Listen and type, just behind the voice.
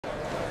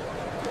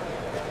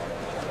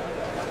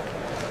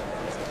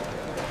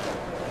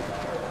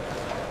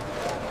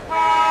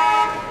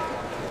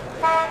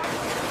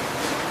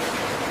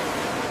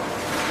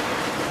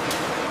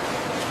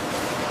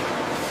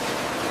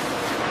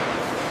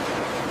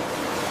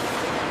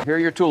Here are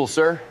your tools,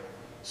 sir.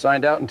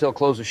 Signed out until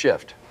close of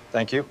shift.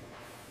 Thank you.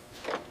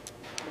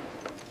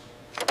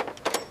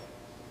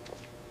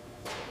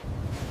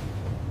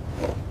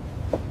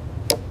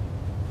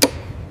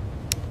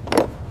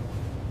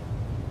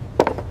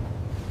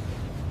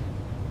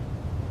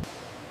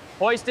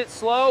 Hoist it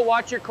slow,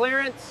 watch your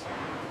clearance.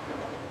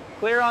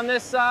 Clear on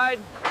this side.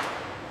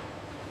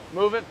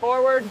 Move it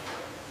forward.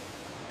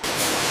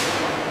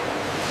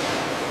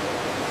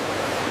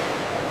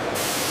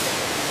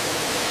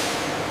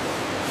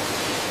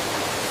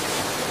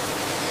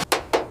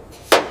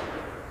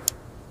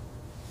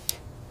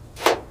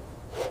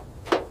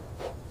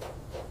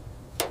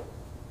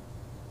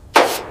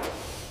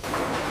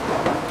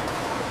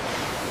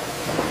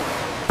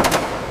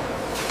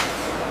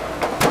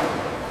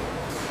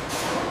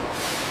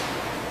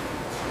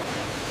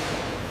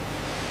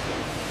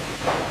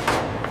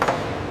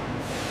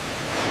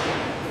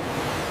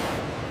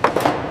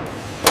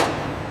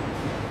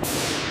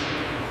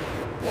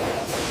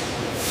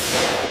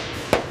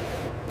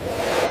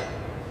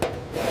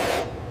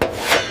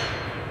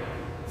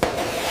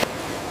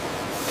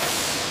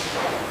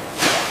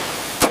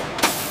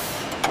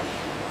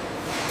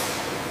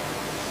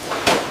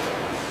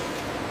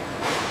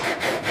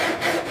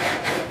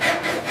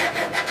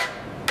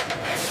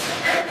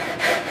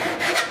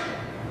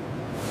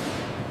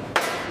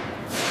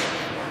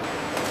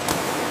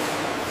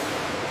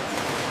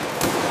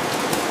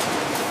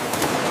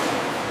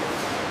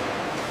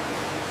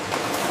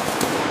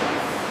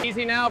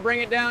 Easy now,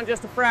 bring it down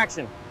just a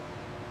fraction.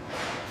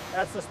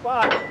 That's the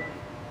spot.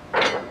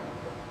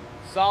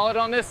 Solid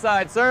on this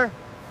side, sir.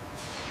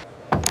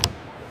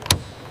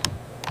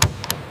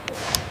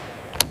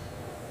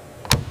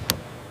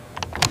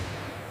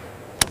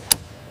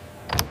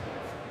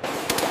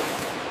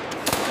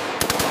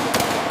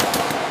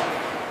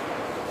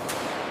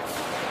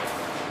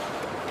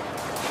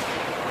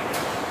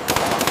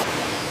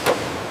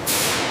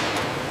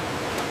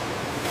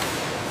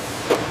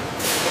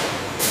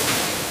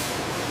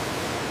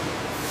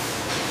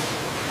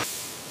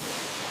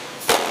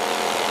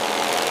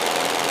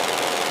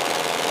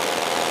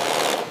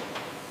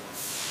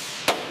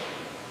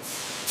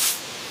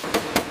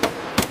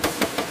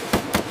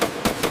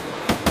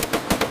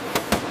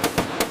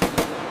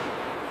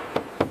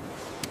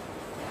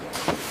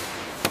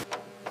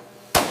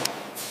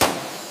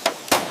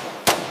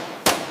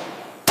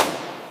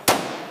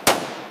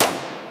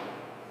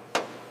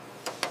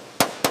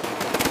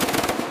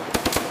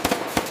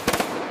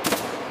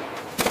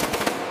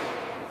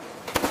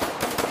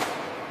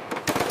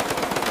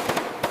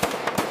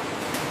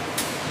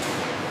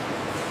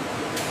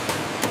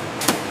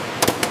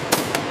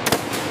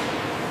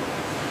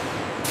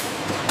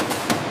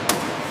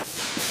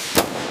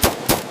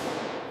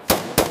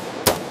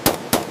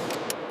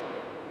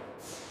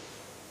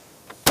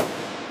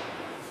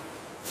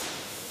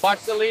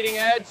 Watch the leading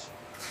edge.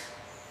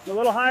 A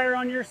little higher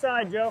on your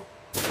side, Joe.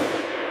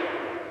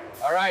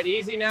 All right,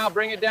 easy now,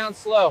 bring it down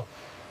slow.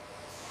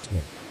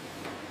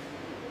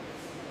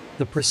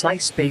 The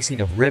precise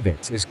spacing of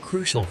rivets is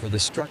crucial for the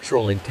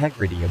structural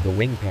integrity of the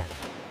wing panel.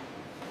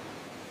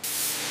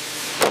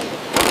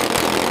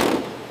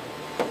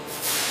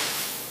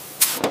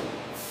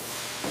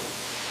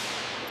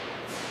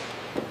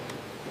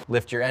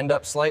 Lift your end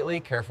up slightly,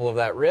 careful of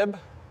that rib.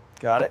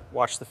 Got it.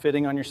 Watch the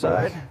fitting on your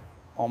side.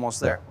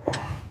 Almost there.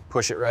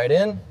 Push it right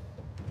in.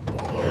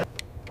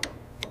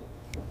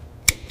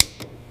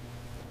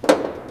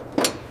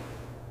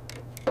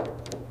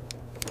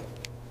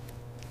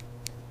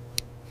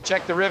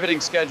 Check the riveting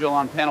schedule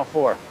on panel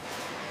 4.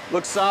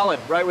 Looks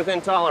solid, right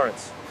within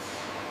tolerance.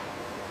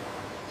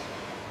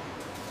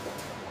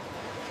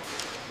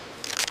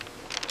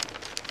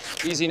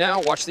 Easy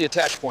now, watch the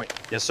attach point.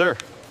 Yes, sir.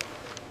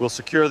 We'll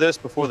secure this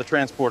before the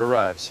transport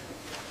arrives.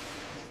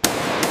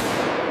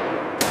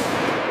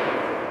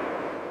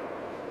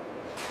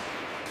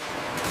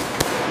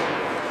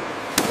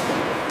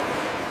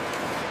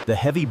 The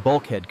heavy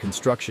bulkhead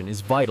construction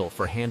is vital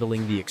for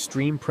handling the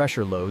extreme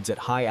pressure loads at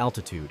high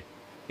altitude,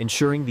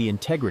 ensuring the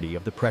integrity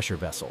of the pressure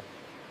vessel.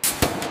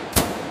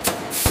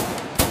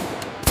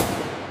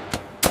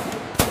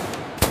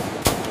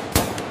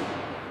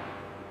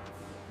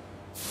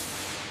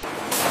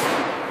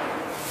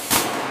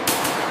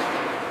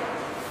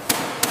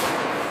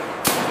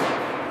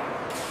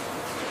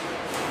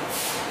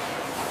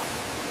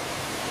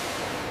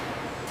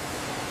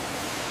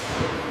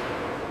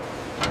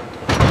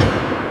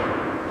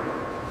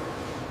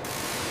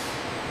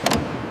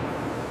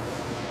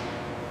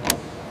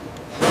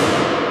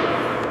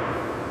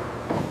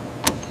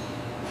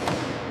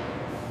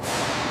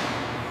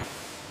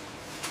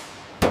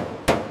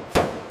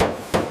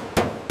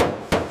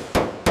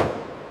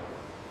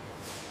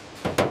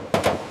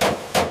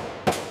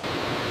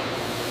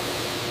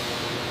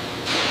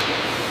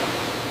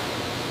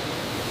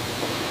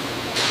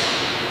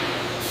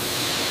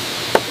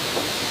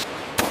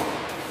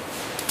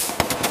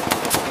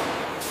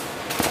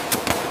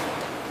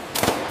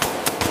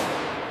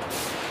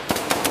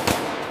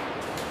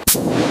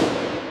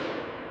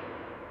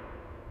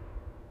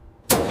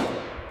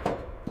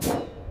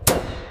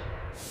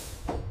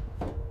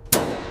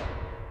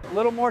 A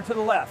little more to the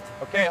left.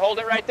 Okay, hold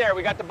it right there.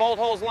 We got the bolt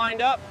holes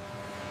lined up.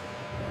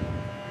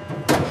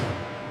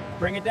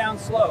 Bring it down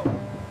slow.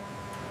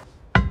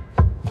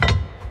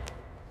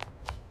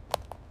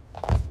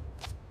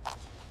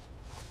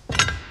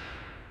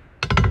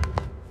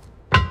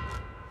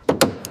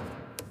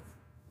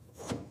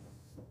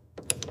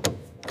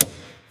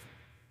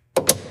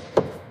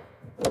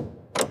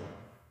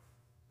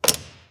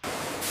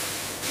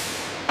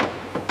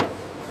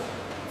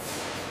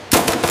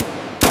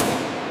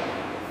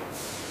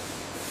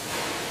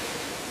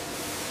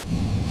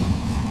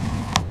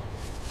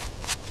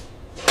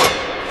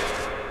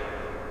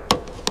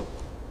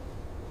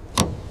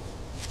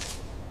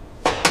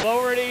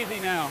 Lower it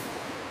easy now.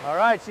 All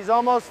right, she's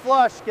almost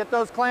flush. Get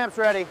those clamps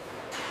ready.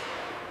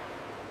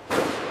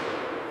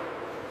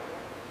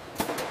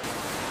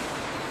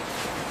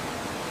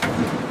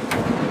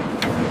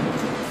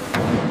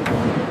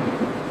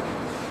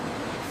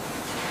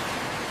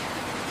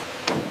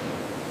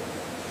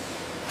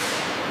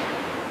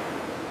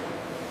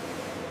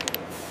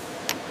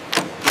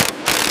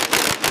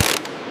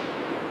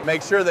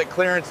 Make sure that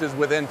clearance is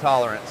within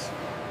tolerance.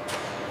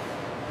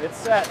 It's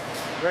set.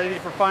 Ready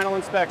for final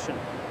inspection.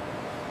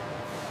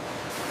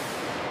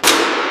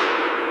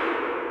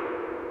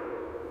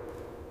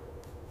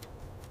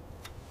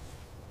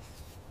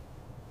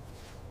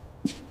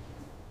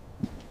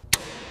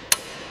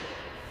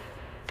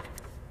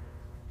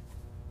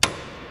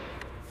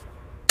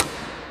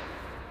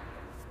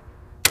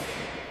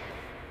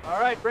 All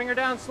right, bring her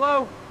down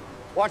slow.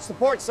 Watch the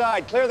port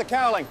side, clear the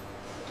cowling.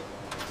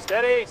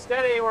 Steady,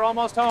 steady, we're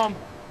almost home.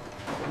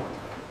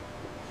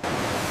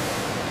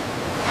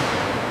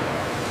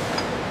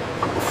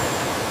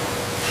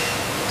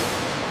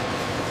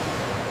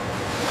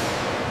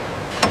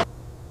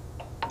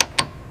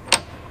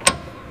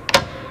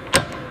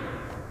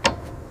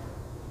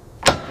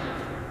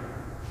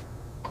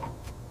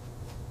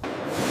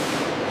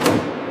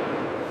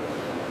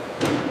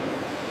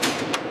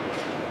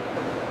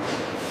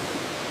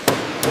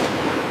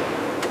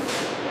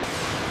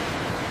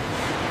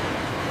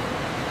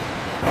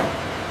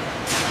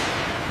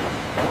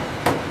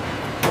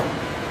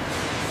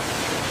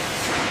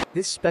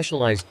 This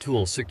specialized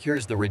tool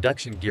secures the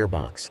reduction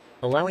gearbox,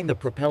 allowing the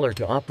propeller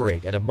to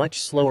operate at a much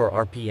slower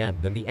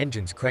RPM than the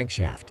engine's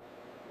crankshaft.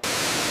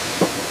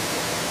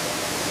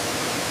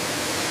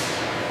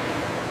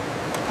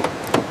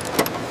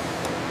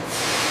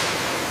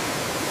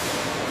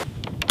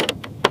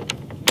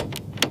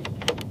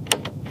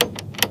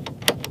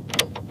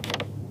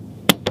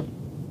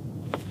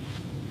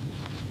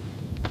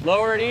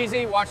 Lower it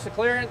easy, watch the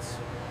clearance.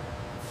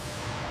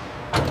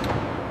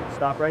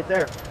 Stop right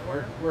there.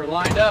 We're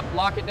lined up,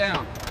 lock it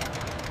down.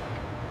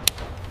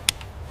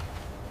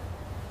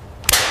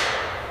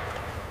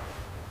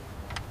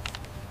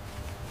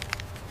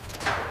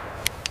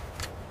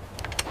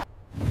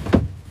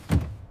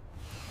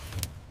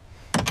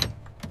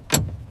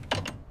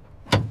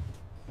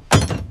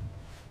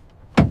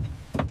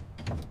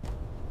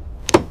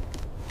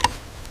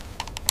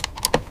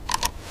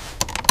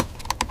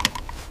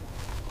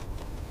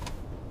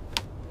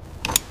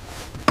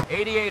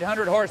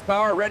 .800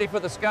 horsepower, ready for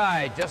the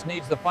sky. Just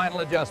needs the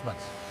final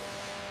adjustments.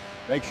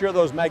 Make sure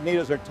those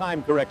magnetos are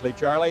timed correctly,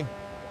 Charlie.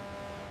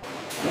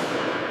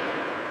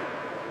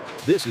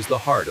 This is the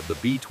heart of the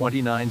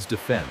B-29's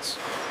defense,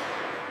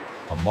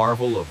 a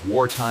marvel of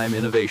wartime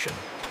innovation.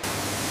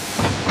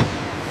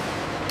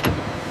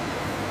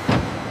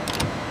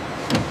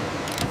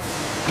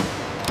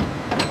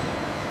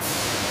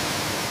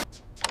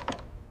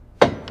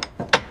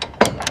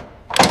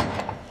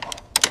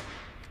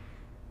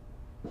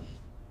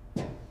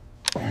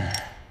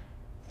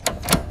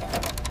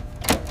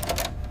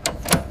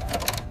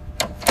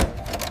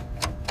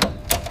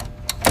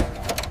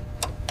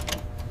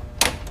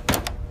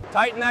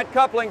 Tighten that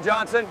coupling,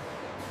 Johnson.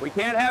 We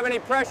can't have any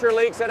pressure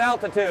leaks at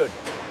altitude.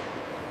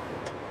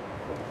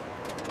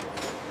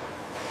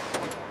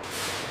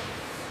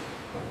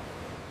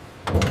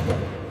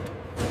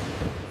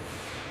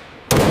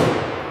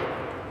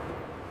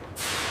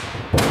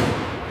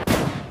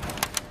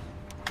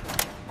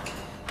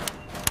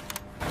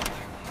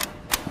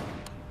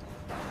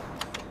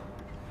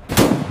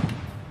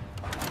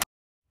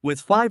 With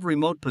 5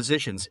 remote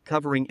positions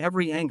covering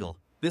every angle,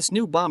 this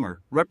new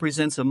bomber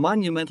represents a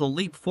monumental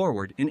leap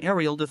forward in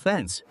aerial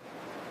defense.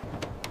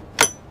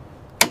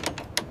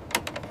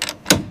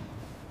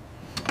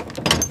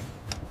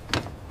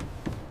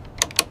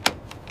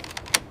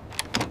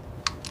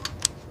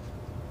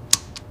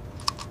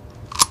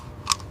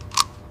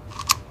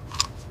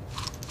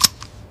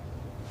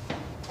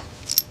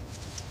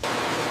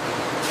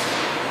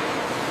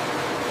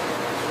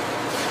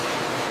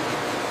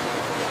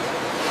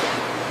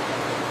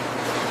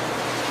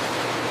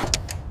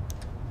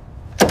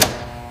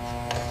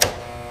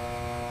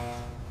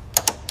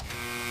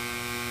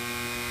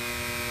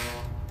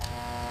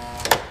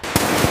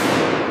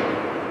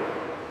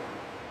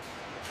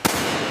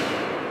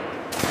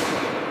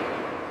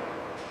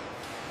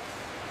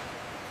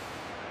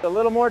 A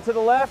little more to the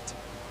left.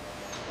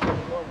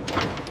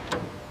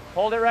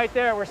 Hold it right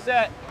there, we're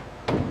set.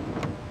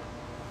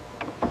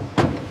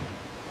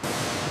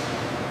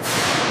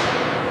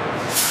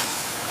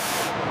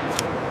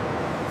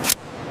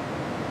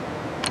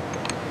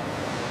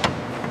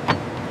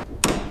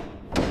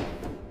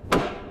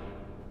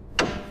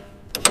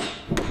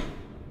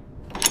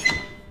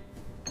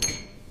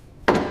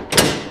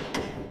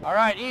 All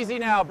right, easy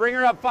now. Bring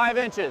her up 5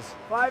 inches.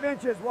 5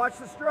 inches, watch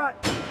the strut.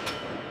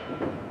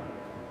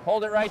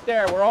 Hold it right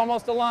there. We're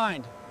almost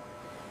aligned.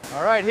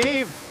 All right,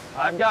 heave.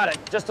 I've got it.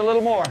 Just a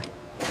little more.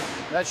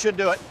 That should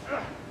do it.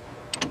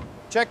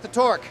 Check the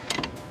torque.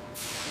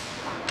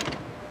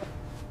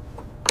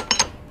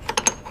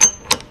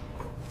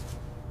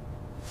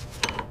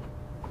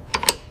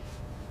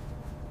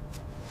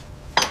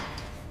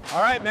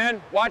 All right,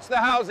 men, watch the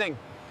housing.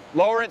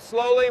 Lower it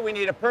slowly. We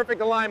need a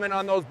perfect alignment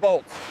on those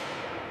bolts.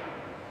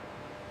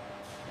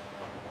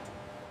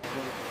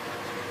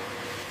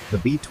 The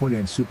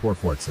B-29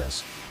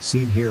 Superfortress,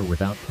 seen here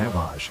without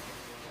pavage,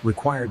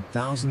 required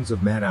thousands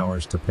of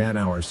man-hours to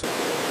pan-hours.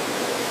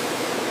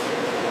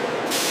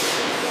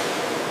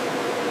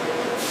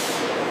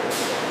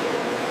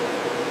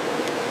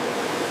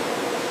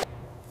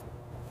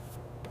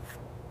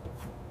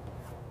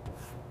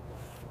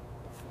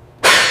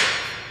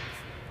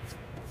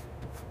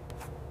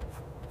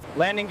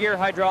 Landing gear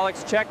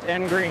hydraulics checked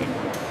and green.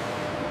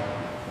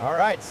 All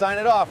right, sign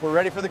it off. We're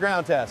ready for the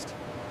ground test.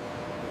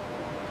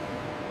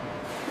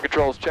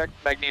 Controls checked,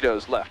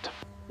 magnetos left.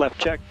 Left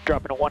check,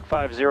 dropping to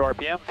 150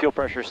 RPM, fuel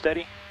pressure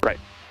steady. Right.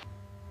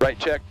 Right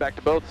check, back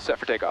to both, set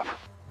for takeoff.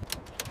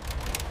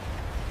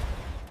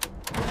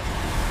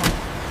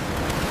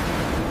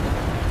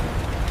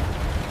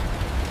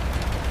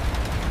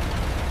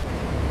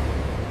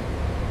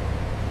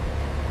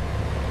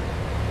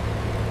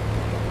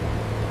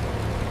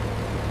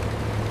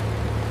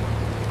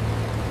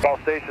 All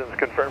stations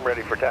confirm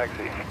ready for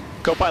taxi.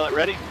 Co-pilot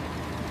ready?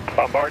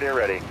 Bombardier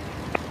ready.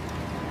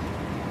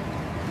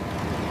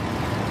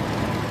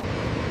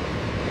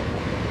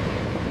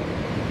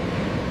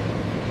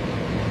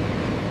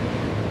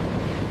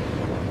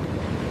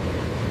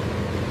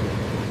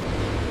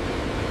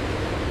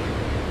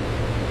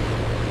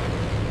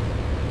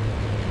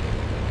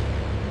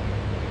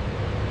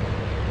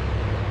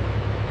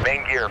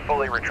 Main gear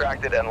fully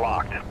retracted and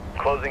locked.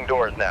 Closing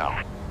doors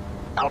now.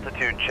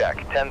 Altitude check,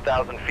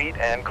 10,000 feet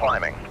and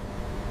climbing.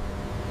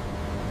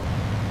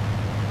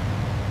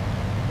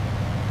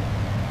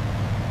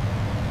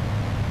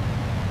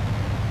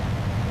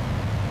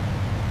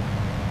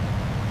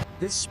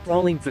 This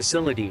sprawling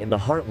facility in the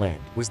heartland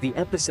was the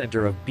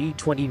epicenter of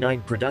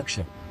B-29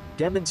 production,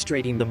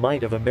 demonstrating the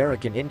might of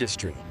American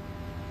industry.